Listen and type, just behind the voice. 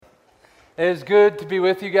It is good to be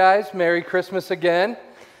with you guys. Merry Christmas again,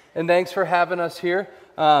 and thanks for having us here.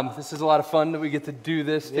 This is a lot of fun that we get to do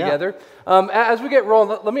this together. As we get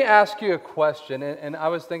rolling, let me ask you a question, and I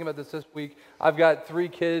was thinking about this week. I've got 3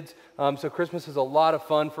 kids, so Christmas is a lot of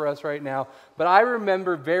fun for us right now, but I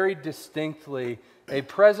remember very distinctly a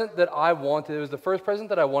present that I wanted. It was the first present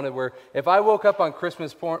that I wanted where if I woke up on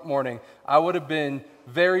Christmas morning, I would have been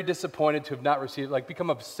very disappointed to have not received it, like become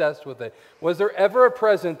obsessed with it. Was there ever a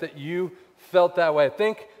present that you felt that way?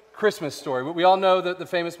 Think Christmas Story. We all know the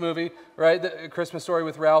famous movie, right? The Christmas Story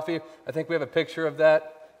with Ralphie. I think we have a picture of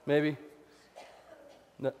that, maybe.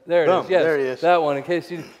 No, there it Boom, is. Yes, there he is. that one. In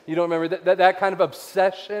case you don't remember that kind of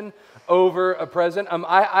obsession over a present.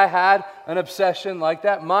 I had an obsession like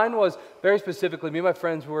that. Mine was very specifically, me and my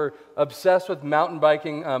friends were obsessed with mountain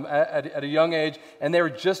biking at a young age, and they were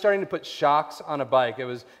just starting to put shocks on a bike. It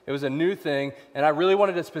was a new thing, and I really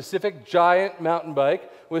wanted a specific giant mountain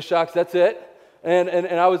bike with shocks. That's it. And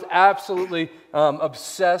I was absolutely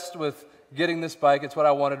obsessed with getting this bike. It's what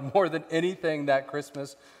I wanted more than anything that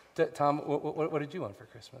Christmas. Tom, what did you want for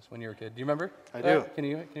Christmas when you were a kid? Do you remember? I do. Can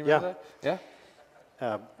you remember that?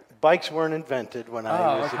 Yeah? Bikes weren't invented when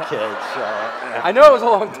I was a kid. So, I know it was a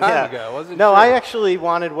long time ago. Wasn't No, sure. I actually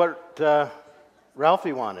wanted what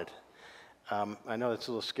Ralphie wanted. I know it's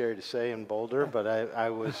a little scary to say in Boulder, but I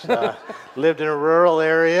was lived in a rural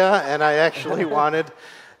area, and I actually wanted.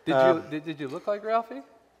 Did you look like Ralphie?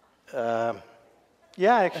 Yeah,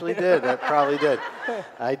 I actually did. I probably did.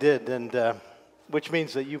 I did, and which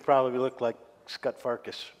means that you probably look like Scott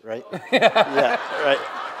Farkas, right? Yeah, right.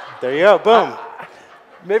 There you go. Boom.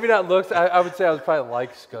 Maybe not looks. I would say I was probably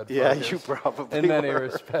like Scud. Yeah, Farkas you probably in many were.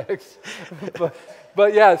 respects.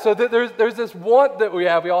 but yeah, so there's this want that we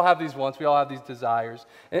have. We all have these wants. We all have these desires,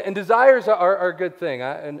 and desires are a good thing.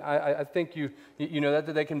 I think you know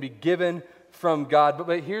that they can be given from God.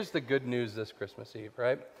 But here's the good news this Christmas Eve,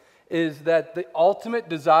 right? Is that the ultimate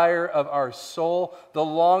desire of our soul, the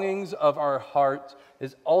longings of our heart,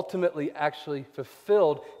 is ultimately actually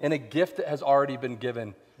fulfilled in a gift that has already been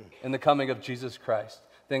given in the coming of Jesus Christ.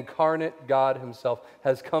 The incarnate God himself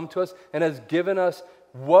has come to us and has given us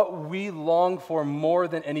what we long for more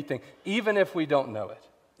than anything, even if we don't know it.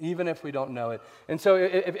 Even if we don't know it. And so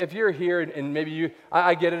if you're here and maybe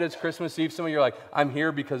I get it, it's Christmas Eve. Some of you are like, I'm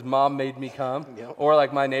here because mom made me come. Yep. Or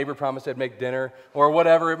like my neighbor promised I'd make dinner. Or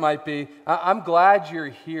whatever it might be. I'm glad you're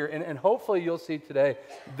here. And hopefully you'll see today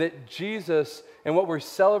that Jesus and what we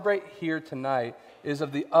celebrate here tonight is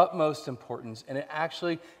of the utmost importance. And it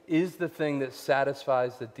actually is the thing that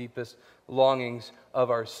satisfies the deepest longings of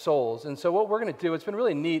our souls. And so what we're going to do, it's been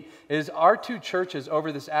really neat, is our 2 churches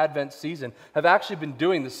over this Advent season have actually been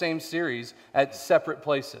doing the same series at separate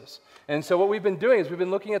places. And so what we've been doing is we've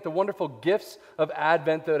been looking at the wonderful gifts of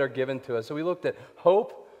Advent that are given to us. So we looked at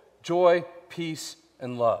hope, joy, peace,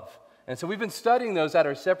 and love. And so we've been studying those at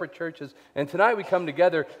our separate churches, and tonight we come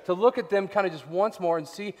together to look at them kind of just once more and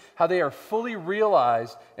see how they are fully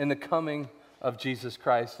realized in the coming of Jesus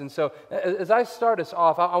Christ. And so as I start us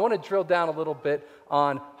off, I want to drill down a little bit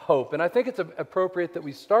on hope. And I think it's appropriate that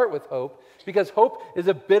we start with hope because hope is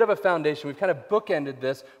a bit of a foundation. We've kind of bookended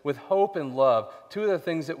this with hope and love, 2 of the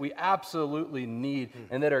things that we absolutely need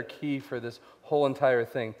and that are key for this whole entire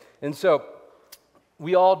thing. And so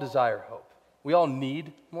we all desire hope. We all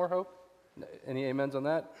need more hope. Any amens on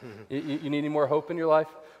that? You need any more hope in your life?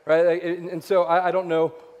 Right? And so I don't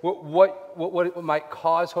know what might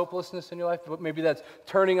cause hopelessness in your life. Maybe that's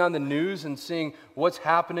turning on the news and seeing what's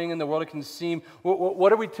happening in the world. It can seem,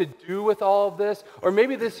 what are we to do with all of this? Or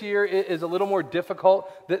maybe this year is a little more difficult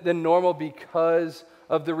than normal because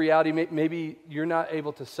of the reality. Maybe you're not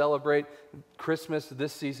able to celebrate Christmas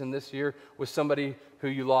this season, this year, with somebody who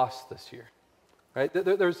you lost this year. Right?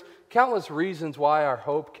 There's countless reasons why our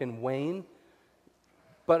hope can wane.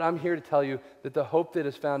 But I'm here to tell you that the hope that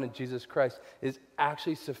is found in Jesus Christ is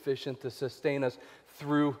actually sufficient to sustain us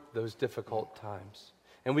through those difficult times.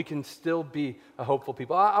 And we can still be a hopeful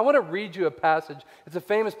people. I want to read you a passage. It's a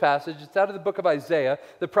famous passage. It's out of the book of Isaiah.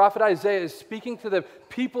 The prophet Isaiah is speaking to the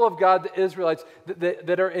people of God, the Israelites,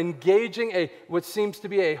 that are engaging what seems to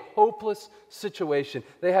be a hopeless situation.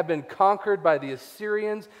 They have been conquered by the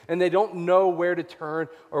Assyrians, and they don't know where to turn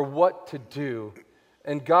or what to do.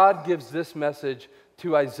 And God gives this message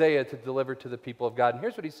to Isaiah to deliver to the people of God. And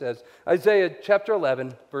here's what he says. Isaiah chapter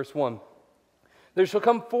 11, verse 1. There shall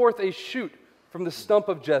come forth a shoot from the stump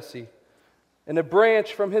of Jesse, and a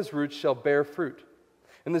branch from his roots shall bear fruit.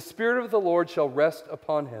 And the Spirit of the Lord shall rest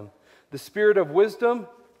upon him, the Spirit of wisdom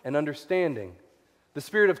and understanding, the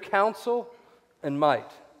Spirit of counsel and might,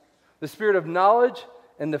 the Spirit of knowledge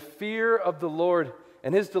and the fear of the Lord.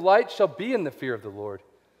 And his delight shall be in the fear of the Lord.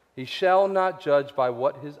 He shall not judge by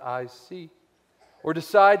what his eyes see, or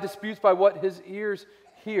decide disputes by what his ears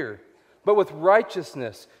hear. But with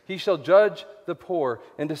righteousness he shall judge the poor,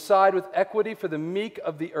 and decide with equity for the meek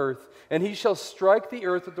of the earth. And he shall strike the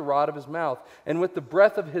earth with the rod of his mouth, and with the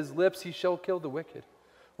breath of his lips he shall kill the wicked.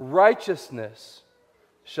 Righteousness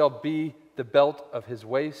shall be the belt of his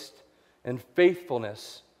waist, and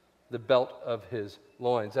faithfulness the belt of his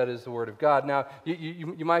loins. That is the word of God. Now,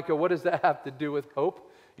 you might go, what does that have to do with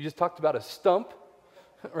hope? You just talked about a stump,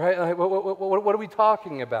 right? Like, what are we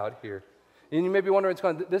talking about here? And you may be wondering what's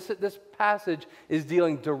going on. This passage is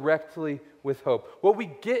dealing directly with hope. What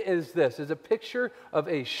we get is a picture of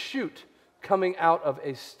a shoot coming out of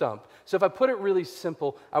a stump. So if I put it really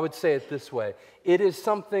simple, I would say it this way. It is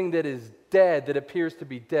something that is dead, that appears to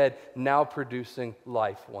be dead, now producing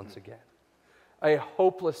life once again. A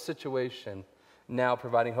hopeless situation now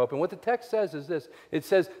providing hope. And what the text says is this. It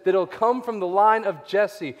says that it'll come from the line of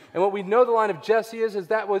Jesse. And what we know the line of Jesse is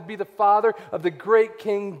that would be the father of the great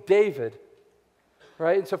King David.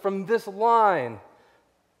 Right? And so from this line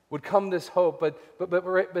would come this hope.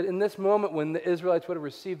 But in this moment when the Israelites would have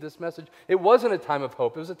received this message, it wasn't a time of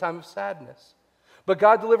hope. It was a time of sadness. But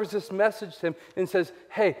God delivers this message to him and says,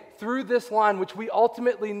 hey, through this line, which we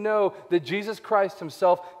ultimately know that Jesus Christ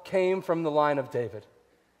himself came from the line of David,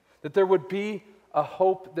 that there would be a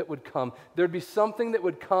hope that would come. There would be something that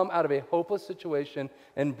would come out of a hopeless situation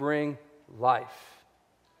and bring life.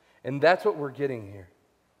 And that's what we're getting here.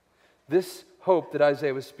 This hope that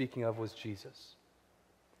Isaiah was speaking of was Jesus.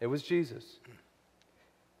 It was Jesus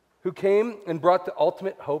who came and brought the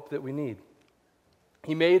ultimate hope that we need.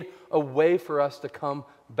 He made a way for us to come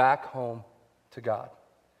back home to God.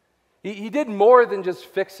 He did more than just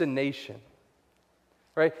fix a nation,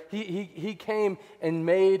 right? He came and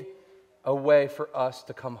made a way for us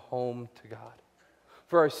to come home to God,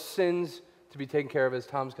 for our sins to be taken care of, as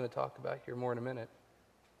Tom's going to talk about here more in a minute.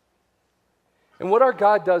 And what our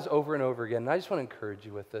God does over and over again, and I just want to encourage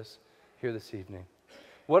you with this here this evening.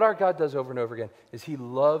 What our God does over and over again is he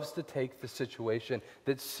loves to take the situation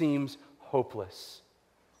that seems hopeless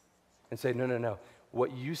and say, no.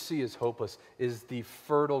 What you see as hopeless is the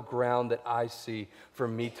fertile ground that I see for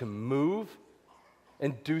me to move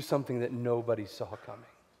and do something that nobody saw coming.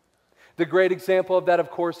 The great example of that, of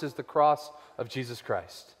course, is the cross of Jesus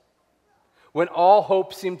Christ. When all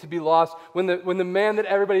hope seemed to be lost, when the man that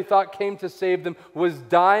everybody thought came to save them was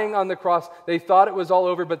dying on the cross, they thought it was all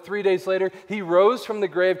over, but 3 days later, he rose from the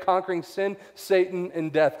grave, conquering sin, Satan,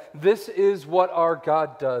 and death. This is what our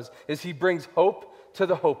God does, is he brings hope to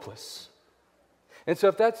the hopeless. And so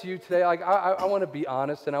if that's you today, I want to be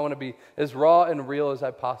honest, and I want to be as raw and real as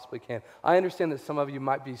I possibly can. I understand that some of you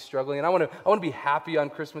might be struggling, and I want to be happy on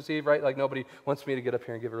Christmas Eve, right? Like nobody wants me to get up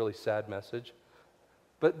here and give a really sad message.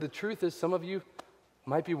 But the truth is, some of you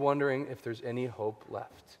might be wondering if there's any hope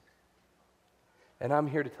left. And I'm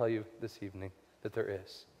here to tell you this evening that there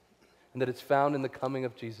is, and that it's found in the coming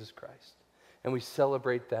of Jesus Christ. And we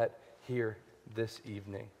celebrate that here this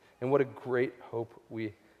evening. And what a great hope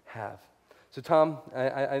we have. So Tom,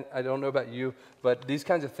 I don't know about you, but these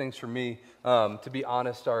kinds of things for me, to be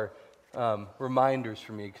honest, are reminders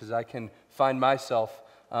for me, because I can find myself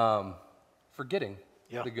forgetting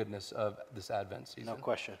the goodness of this Advent season. No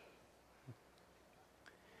question.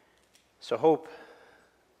 So hope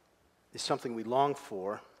is something we long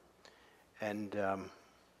for, and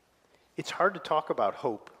it's hard to talk about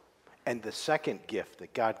hope and the second gift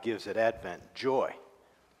that God gives at Advent, joy.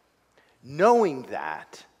 Knowing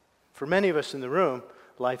that, for many of us in the room,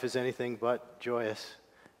 life is anything but joyous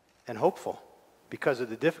and hopeful because of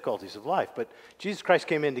the difficulties of life. But Jesus Christ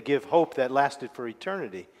came in to give hope that lasted for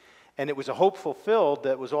eternity. And it was a hope fulfilled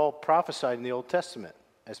that was all prophesied in the Old Testament,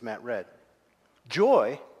 as Matt read.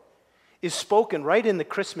 Joy is spoken right in the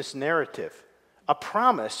Christmas narrative, a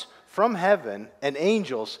promise from heaven and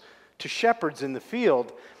angels to shepherds in the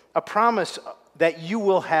field, a promise that you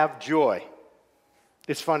will have joy.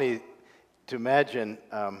 It's funny to imagine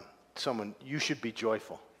someone, you should be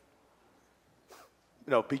joyful.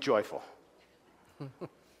 No, be joyful.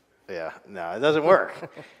 Yeah, no, it doesn't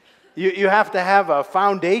work. You have to have a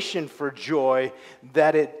foundation for joy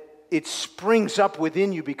that it springs up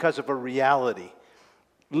within you because of a reality.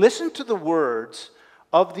 Listen to the words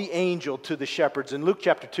of the angel to the shepherds in Luke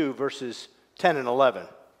chapter 2, verses 10 and 11.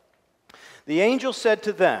 The angel said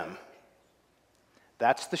to them,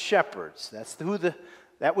 that's the shepherds,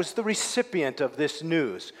 that was the recipient of this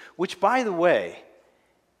news, which, by the way,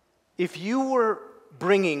 if you were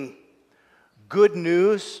bringing good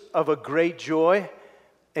news of a great joy,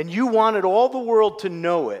 and you wanted all the world to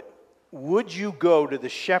know it, would you go to the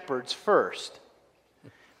shepherds first?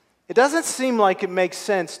 It doesn't seem like it makes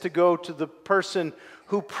sense to go to the person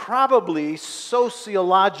who probably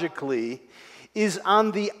sociologically is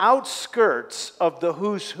on the outskirts of the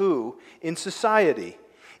who's who in society.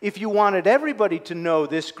 If you wanted everybody to know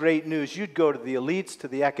this great news, you'd go to the elites, to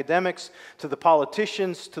the academics, to the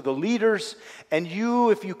politicians, to the leaders, and you,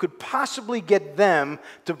 if you could possibly get them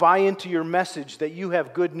to buy into your message that you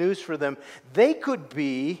have good news for them, they could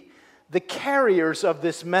be the carriers of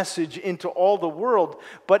this message into all the world,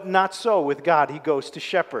 but not so with God. He goes to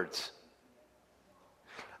shepherds.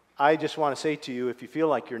 I just want to say to you, if you feel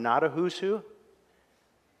like you're not a who's who,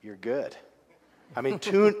 you're good. I mean,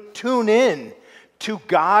 tune in to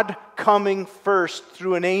God coming first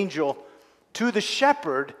through an angel to the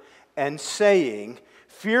shepherd and saying,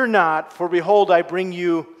 "Fear not, for behold, I bring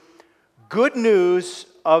you good news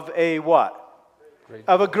of a what?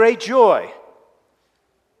 Of a great joy,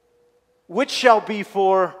 which shall be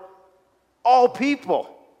for all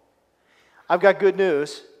people." I've got good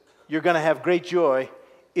news. You're going to have great joy.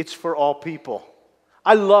 It's for all people.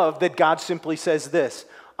 I love that God simply says this: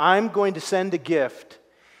 I'm going to send a gift.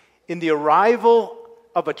 In the arrival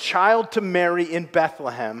of a child to Mary in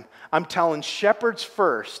Bethlehem, I'm telling shepherds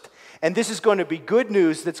first, and this is going to be good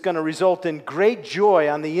news that's going to result in great joy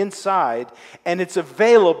on the inside, and it's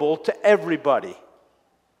available to everybody.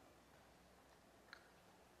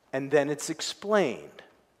 And then it's explained,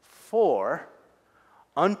 "For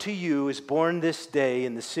unto you is born this day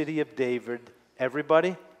in the city of David,"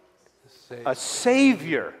 everybody? "A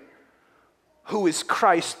Savior, who is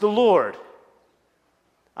Christ the Lord."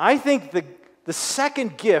 I think the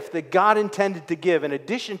second gift that God intended to give, in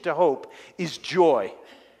addition to hope, is joy.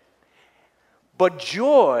 But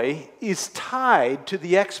joy is tied to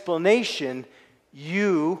the explanation,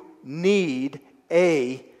 you need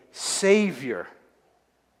a Savior.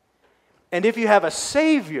 And if you have a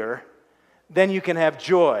Savior, then you can have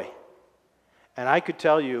joy. And I could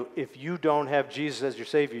tell you, if you don't have Jesus as your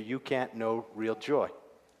Savior, you can't know real joy.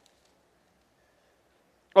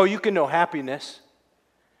 Oh, you can know happiness.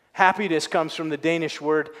 Happiness comes from the Danish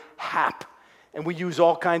word hap, and we use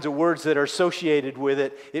all kinds of words that are associated with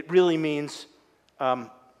it. It really means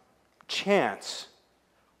chance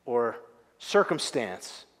or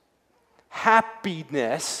circumstance.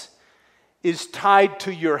 Happiness is tied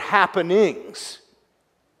to your happenings.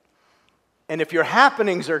 And if your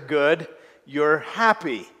happenings are good, you're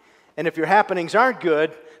happy. And if your happenings aren't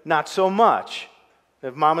good, not so much.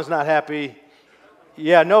 If mama's not happy,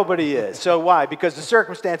 yeah, nobody is. So why? Because the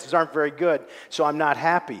circumstances aren't very good, so I'm not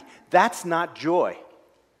happy. That's not joy.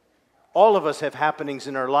 All of us have happenings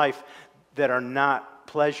in our life that are not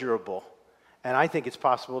pleasurable, and I think it's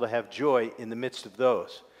possible to have joy in the midst of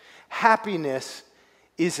those. Happiness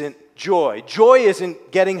isn't joy. Joy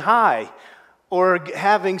isn't getting high or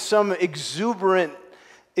having some exuberant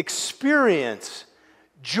experience.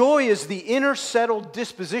 Joy is the inner settled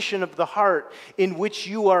disposition of the heart in which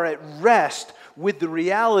you are at rest with the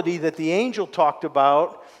reality that the angel talked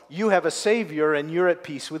about. You have a Savior and you're at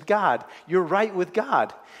peace with God. You're right with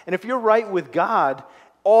God. And if you're right with God,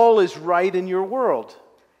 all is right in your world.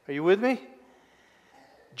 Are you with me?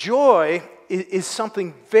 Joy is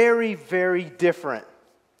something very, very different.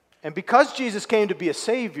 And because Jesus came to be a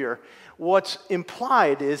Savior, what's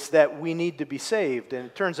implied is that we need to be saved. And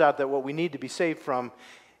it turns out that what we need to be saved from,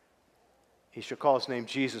 he shall call his name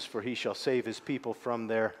Jesus, for he shall save his people from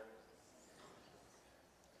their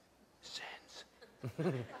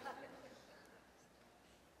sins.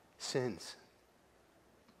 Sins.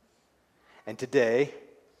 And today,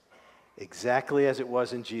 exactly as it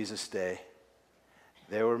was in Jesus' day,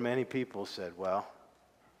 there were many people who said, well,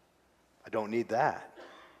 I don't need that.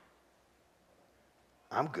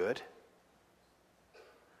 I'm good.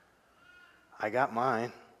 I got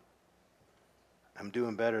mine. I'm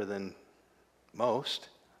doing better than most.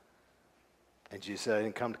 And Jesus said, I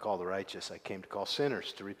didn't come to call the righteous. I came to call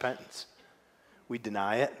sinners to repentance. We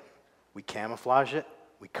deny it. We camouflage it.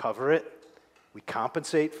 We cover it. We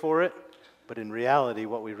compensate for it. But in reality,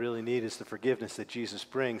 what we really need is the forgiveness that Jesus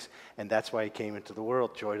brings. And that's why he came into the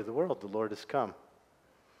world. Joy to the world. The Lord has come.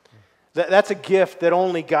 That's a gift that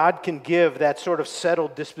only God can give, that sort of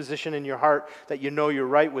settled disposition in your heart that you know you're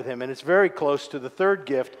right with him. And it's very close to the third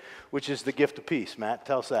gift, which is the gift of peace. Matt,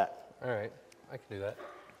 tell us that. All right. I can do that.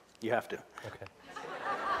 You have to. Okay.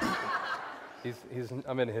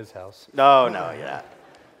 I'm in his house. No, yeah.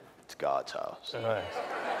 It's God's house. All right.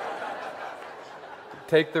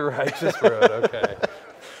 Take the righteous road, okay.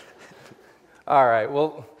 All right,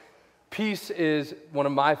 well, peace is one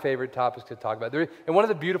of my favorite topics to talk about. And one of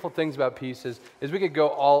the beautiful things about peace is we could go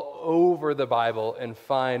all over the Bible and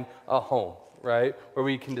find a home right, where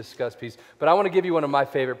we can discuss peace. But I want to give you one of my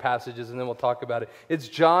favorite passages, and then we'll talk about it. It's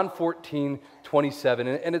John 14:27,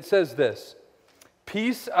 and it says this: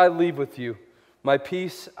 "Peace I leave with you, my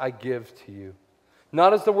peace I give to you.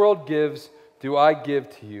 Not as the world gives, do I give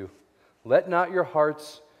to you. Let not your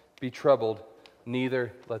hearts be troubled,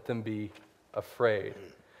 neither let them be afraid."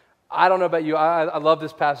 I don't know about you. I love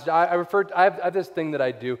this passage. I have this thing that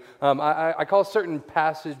I do. I call certain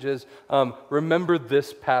passages remember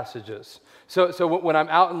this passages. So when I'm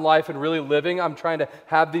out in life and really living, I'm trying to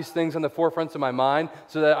have these things on the forefronts of my mind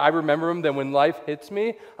so that I remember them. Then when life hits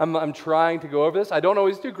me, I'm trying to go over this. I don't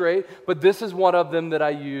always do great, but this is one of them that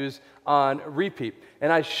I use on repeat.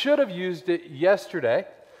 And I should have used it yesterday.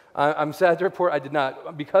 I'm sad to report I did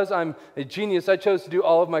not. Because I'm a genius, I chose to do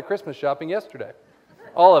all of my Christmas shopping yesterday.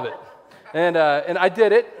 All of it. And I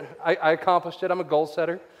did it. I accomplished it. I'm a goal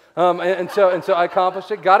setter. And so I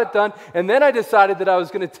accomplished it, got it done. And then I decided that I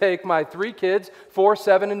was going to take my 3 kids, 4,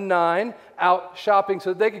 7, and 9, out shopping so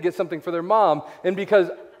that they could get something for their mom. And because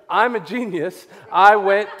I'm a genius, I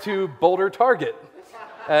went to Boulder Target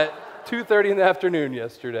at 2:30 in the afternoon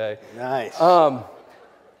yesterday. Nice.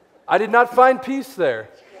 I did not find peace there.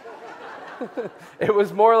 It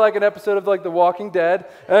was more like an episode of like The Walking Dead,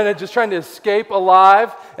 and just trying to escape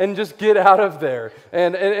alive and just get out of there.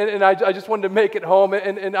 And I just wanted to make it home.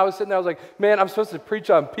 And I was sitting there, I was like, man, I'm supposed to preach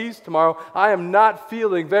on peace tomorrow. I am not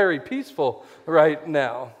feeling very peaceful right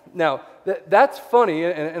now. Now, that's funny,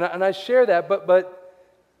 and I share that, but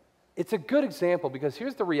it's a good example because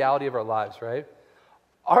here's the reality of our lives, right?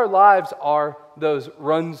 Our lives are those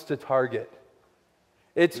runs to Target.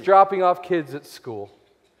 It's dropping off kids at school.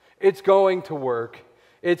 It's going to work.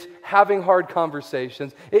 It's having hard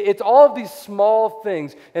conversations. It's all of these small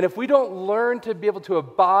things. And if we don't learn to be able to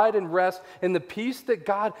abide and rest in the peace that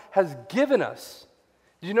God has given us,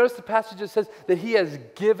 did you notice the passage that says that He has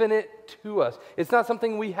given it to us? It's not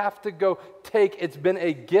something we have to go take. It's been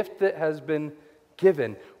a gift that has been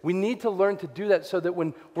given. We need to learn to do that so that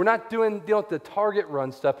when we're not dealing with the Target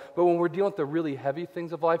run stuff, but when we're dealing with the really heavy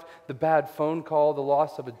things of life, the bad phone call, the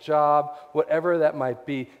loss of a job, whatever that might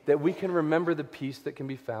be, that we can remember the peace that can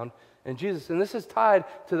be found in Jesus. And this is tied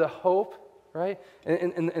to the hope, right?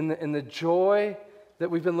 And the joy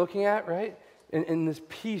that we've been looking at, right? And this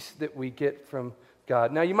peace that we get from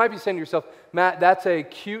God. Now, you might be saying to yourself, Matt, that's a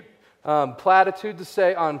cute platitude to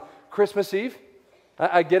say on Christmas Eve.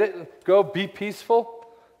 I get it. Go be peaceful,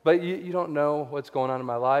 but you don't know what's going on in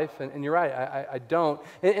my life. And you're right, I don't.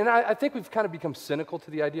 And I think we've kind of become cynical to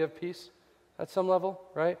the idea of peace at some level,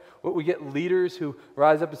 right? We get leaders who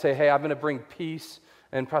rise up and say, hey, I'm going to bring peace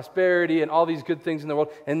and prosperity and all these good things in the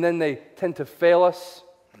world, and then they tend to fail us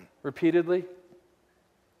repeatedly.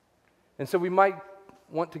 And so we might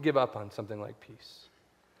want to give up on something like peace.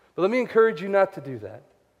 But let me encourage you not to do that.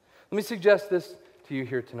 Let me suggest this to you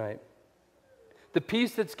here tonight. The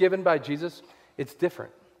peace that's given by Jesus, it's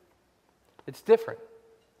different. It's different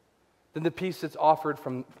than the peace that's offered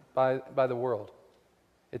by the world.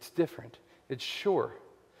 It's different. It's sure.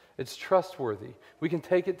 It's trustworthy. We can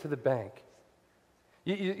take it to the bank.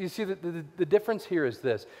 You see, the difference here is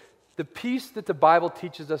this. The peace that the Bible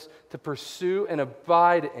teaches us to pursue and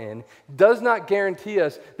abide in does not guarantee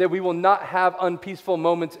us that we will not have unpeaceful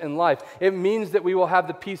moments in life. It means that we will have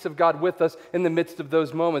the peace of God with us in the midst of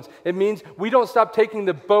those moments. It means we don't stop taking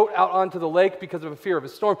the boat out onto the lake because of a fear of a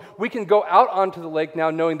storm. We can go out onto the lake now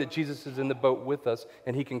knowing that Jesus is in the boat with us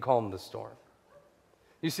and He can calm the storm.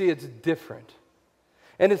 You see, it's different.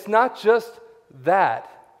 And it's not just that.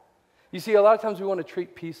 You see, a lot of times we want to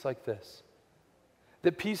treat peace like this.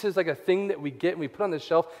 That peace is like a thing that we get and we put on the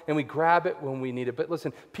shelf and we grab it when we need it. But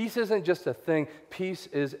listen, peace isn't just a thing. Peace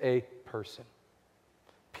is a person.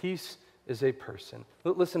 Peace is a person.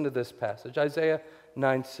 Listen to this passage, Isaiah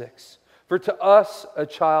 9:6. For to us a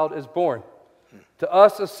child is born, to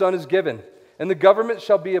us a son is given, and the government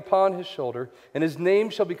shall be upon his shoulder, and his name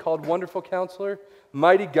shall be called Wonderful Counselor,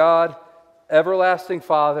 Mighty God, Everlasting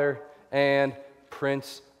Father, and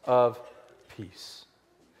Prince of Peace.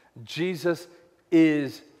 Jesus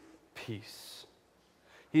is peace.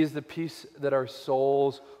 He is the peace that our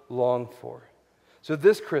souls long for. So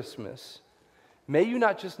this Christmas, may you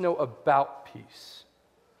not just know about peace,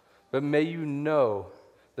 but may you know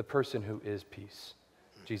the person who is peace,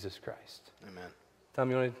 Jesus Christ. Amen.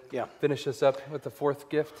 Tom, you want to Yeah. finish this up with the fourth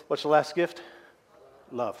gift? What's the last gift?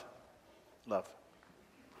 Love. Love.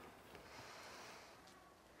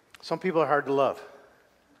 Some people are hard to love.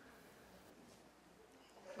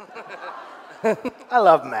 I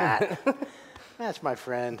love Matt. Matt's my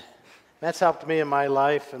friend. Matt's helped me in my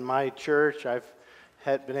life and my church. I've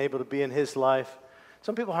been able to be in his life.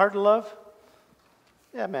 Some people hard to love.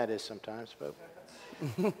 Yeah, Matt is sometimes, but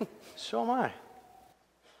so am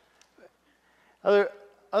I.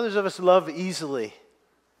 Others of us love easily.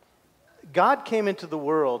 God came into the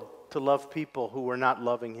world to love people who were not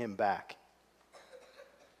loving him back.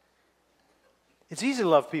 It's easy to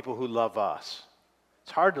love people who love us.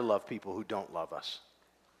 It's hard to love people who don't love us.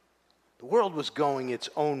 The world was going its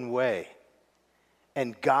own way,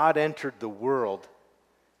 and God entered the world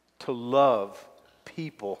to love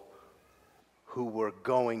people who were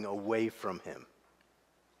going away from him.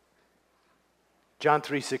 John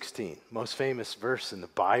 3:16, most famous verse in the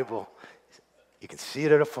Bible. You can see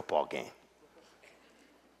it at a football game.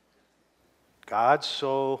 God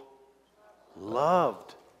so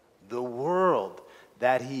loved the world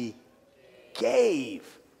that he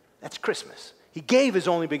gave. That's Christmas. He gave his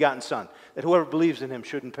only begotten Son, that whoever believes in him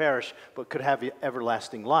shouldn't perish, but could have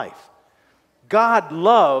everlasting life. God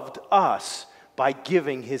loved us by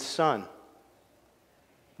giving his Son.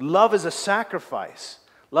 Love is a sacrifice.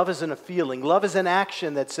 Love isn't a feeling. Love is an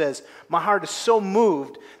action that says, my heart is so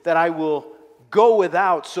moved that I will go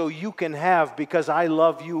without so you can have, because I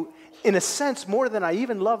love you, in a sense, more than I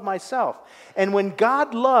even love myself. And when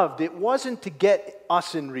God loved, it wasn't to get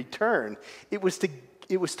us in return. It was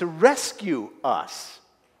to rescue us.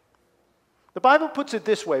 The Bible puts it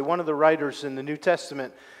this way. One of the writers in the New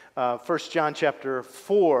Testament, 1 John chapter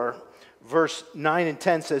 4, verse 9 and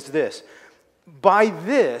 10 says this: by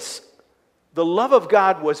this, the love of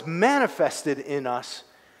God was manifested in us,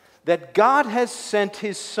 that God has sent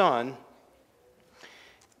his Son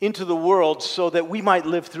into the world so that we might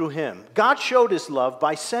live through him. God showed his love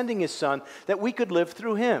by sending his Son that we could live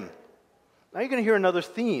through him. Now you're going to hear another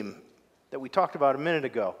theme that we talked about a minute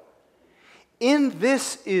ago. In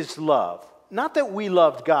this is love. Not that we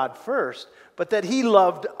loved God first, but that he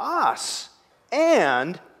loved us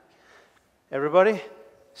and, everybody,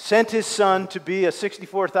 sent his Son to be a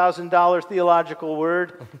 $64,000 theological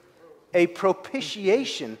word, a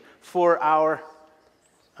propitiation for our,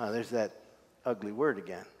 there's that ugly word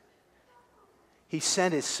again. He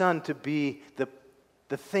sent his Son to be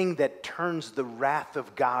the thing that turns the wrath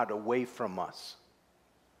of God away from us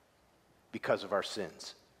because of our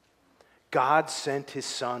sins. God sent his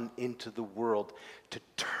Son into the world to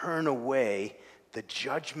turn away the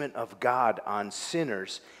judgment of God on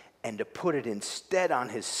sinners and to put it instead on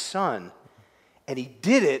his Son. And he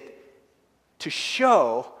did it to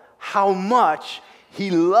show how much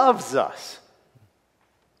he loves us.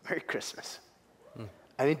 Merry Christmas.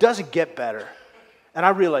 And it doesn't get better. And I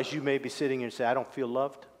realize you may be sitting here and say, I don't feel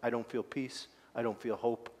loved, I don't feel peace, I don't feel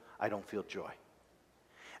hope, I don't feel joy.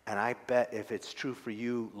 And I bet if it's true for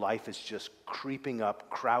you, life is just creeping up,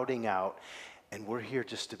 crowding out, and we're here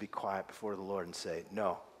just to be quiet before the Lord and say,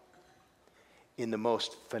 no. In the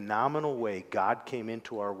most phenomenal way, God came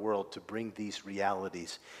into our world to bring these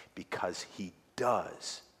realities because he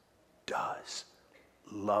does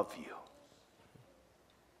love you.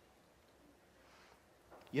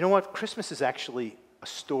 You know what? Christmas is actually a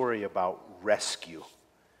story about rescue.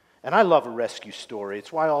 And I love a rescue story.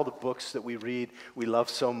 It's why all the books that we read, we love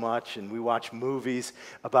so much, and we watch movies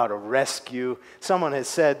about a rescue. Someone has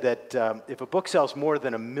said that if a book sells more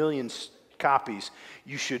than 1 million copies,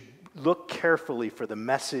 you should look carefully for the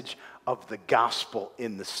message of the gospel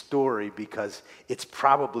in the story, because it's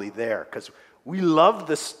probably there, because we love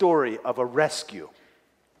the story of a rescue.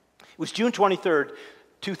 It was June 23rd,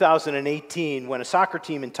 2018, when a soccer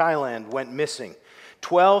team in Thailand went missing.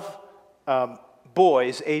 12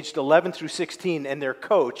 boys aged 11 through 16 and their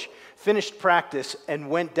coach finished practice and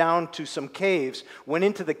went down to some caves, went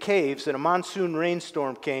into the caves, and a monsoon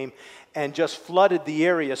rainstorm came and just flooded the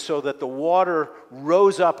area so that the water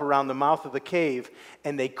rose up around the mouth of the cave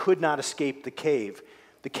and they could not escape the cave.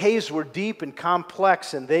 The caves were deep and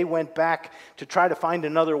complex, and they went back to try to find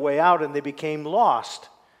another way out, and they became lost.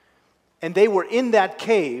 And they were in that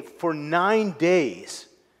cave for 9 days.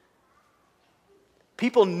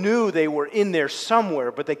 People knew they were in there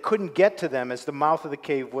somewhere, but they couldn't get to them as the mouth of the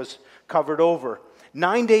cave was covered over.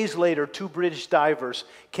 9 days later, 2 British divers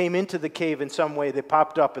came into the cave in some way. They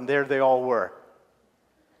popped up, and there they all were.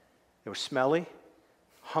 They were smelly,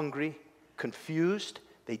 hungry, confused.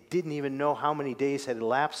 They didn't even know how many days had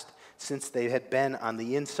elapsed since they had been on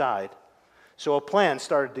the inside. So a plan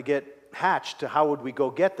started to get hatched to how would we go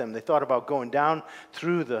get them. They thought about going down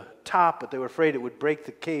through the top, but they were afraid it would break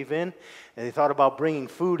the cave in. And they thought about bringing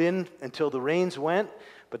food in until the rains went,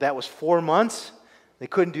 but that was 4 months. They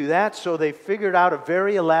couldn't do that, so they figured out a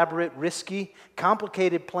very elaborate, risky,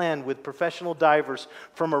 complicated plan with professional divers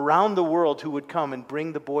from around the world who would come and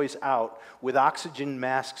bring the boys out with oxygen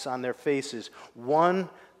masks on their faces, one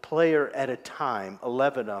player at a time,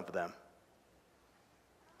 11 of them.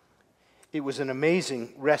 It was an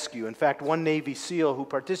amazing rescue. In fact, one Navy SEAL who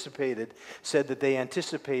participated said that they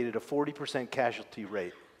anticipated a 40% casualty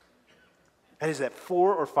rate. That is that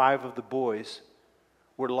 4 or 5 of the boys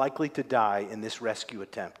were likely to die in this rescue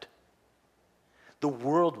attempt. The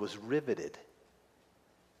world was riveted.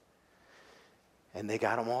 And they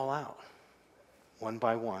got them all out, one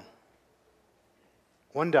by one.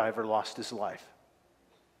 One diver lost his life.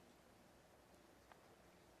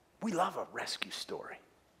 We love a rescue story.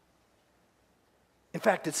 In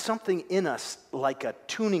fact, it's something in us like a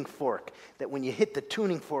tuning fork, that when you hit the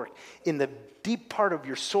tuning fork, in the deep part of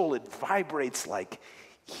your soul, it vibrates like,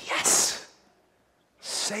 yes,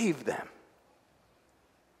 save them.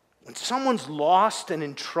 When someone's lost and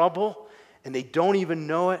in trouble and they don't even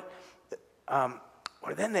know it,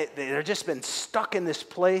 or then they're just been stuck in this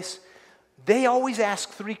place, they always ask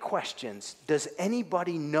 3 questions. Does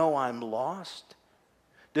anybody know I'm lost?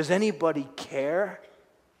 Does anybody care?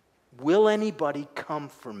 Will anybody come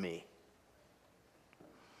for me?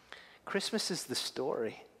 Christmas is the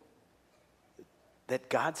story that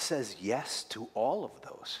God says yes to all of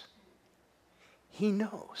those. He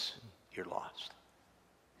knows you're lost.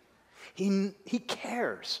 He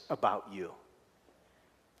cares about you.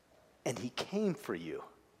 And he came for you.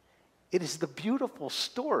 It is the beautiful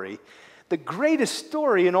story. The greatest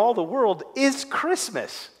story in all the world is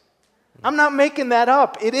Christmas. I'm not making that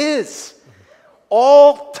up. It is.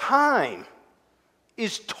 All time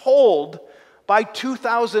is told by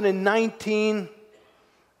 2019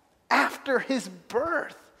 after his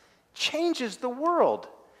birth. Changes the world.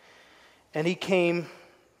 And he came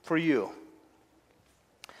for you.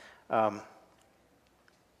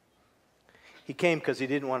 He came because he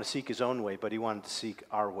didn't want to seek his own way, but he wanted to seek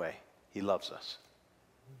our way. He loves us.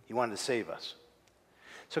 He wanted to save us.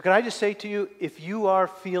 So can I just say to you, if you are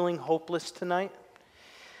feeling hopeless tonight,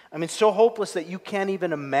 I mean, so hopeless that you can't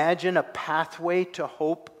even imagine a pathway to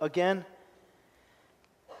hope again,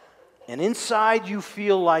 and inside you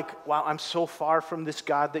feel like, wow, I'm so far from this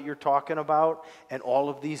God that you're talking about and all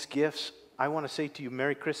of these gifts, I want to say to you,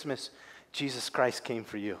 Merry Christmas. Jesus Christ came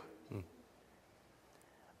for you.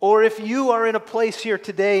 Or if you are in a place here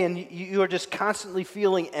today and you are just constantly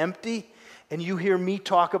feeling empty and you hear me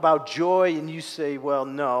talk about joy and you say, well,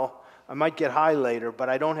 no, I might get high later, but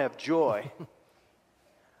I don't have joy.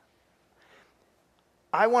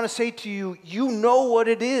 I want to say to you, you know what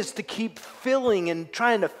it is to keep filling and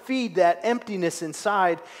trying to feed that emptiness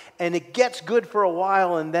inside, and it gets good for a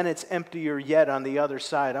while and then it's emptier yet on the other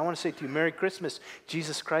side. I want to say to you, Merry Christmas.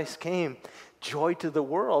 Jesus Christ came. Joy to the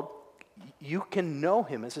world. You can know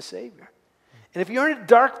him as a Savior. And if you're in a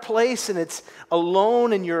dark place and it's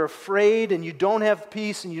alone and you're afraid and you don't have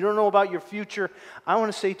peace and you don't know about your future, I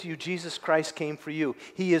want to say to you, Jesus Christ came for you.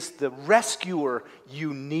 He is the rescuer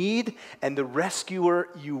you need and the rescuer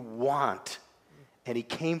you want. And he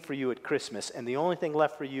came for you at Christmas. And the only thing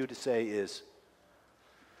left for you to say is,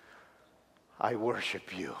 I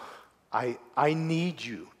worship you. I need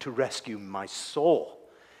you to rescue my soul.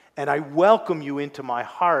 And I welcome you into my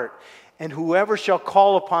heart. And whoever shall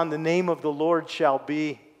call upon the name of the Lord shall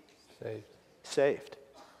be saved,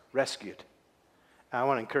 rescued. I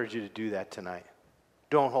want to encourage you to do that tonight.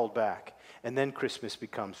 Don't hold back. And then Christmas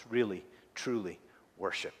becomes really, truly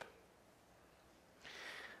worship.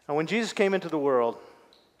 Now, when Jesus came into the world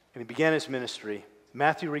and he began his ministry,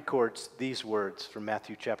 Matthew records these words from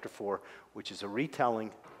Matthew chapter 4, which is a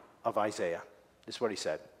retelling of Isaiah. This is what he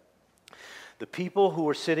said. The people who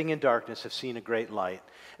are sitting in darkness have seen a great light,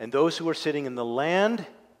 and those who are sitting in the land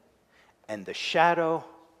and the shadow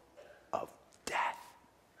of death,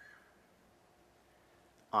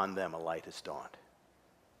 on them a light has dawned.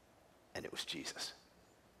 And it was Jesus.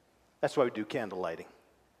 That's why we do candle lighting.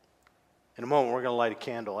 In a moment, we're going to light a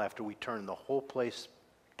candle after we turn the whole place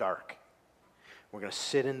dark. We're going to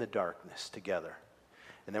sit in the darkness together.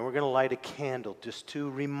 And then we're going to light a candle just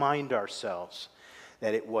to remind ourselves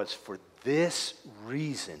that it was for this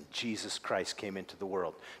reason Jesus Christ came into the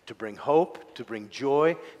world. To bring hope, to bring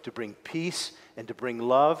joy, to bring peace, and to bring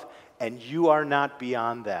love. And you are not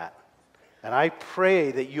beyond that. And I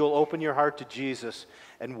pray that you'll open your heart to Jesus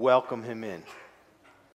and welcome him in.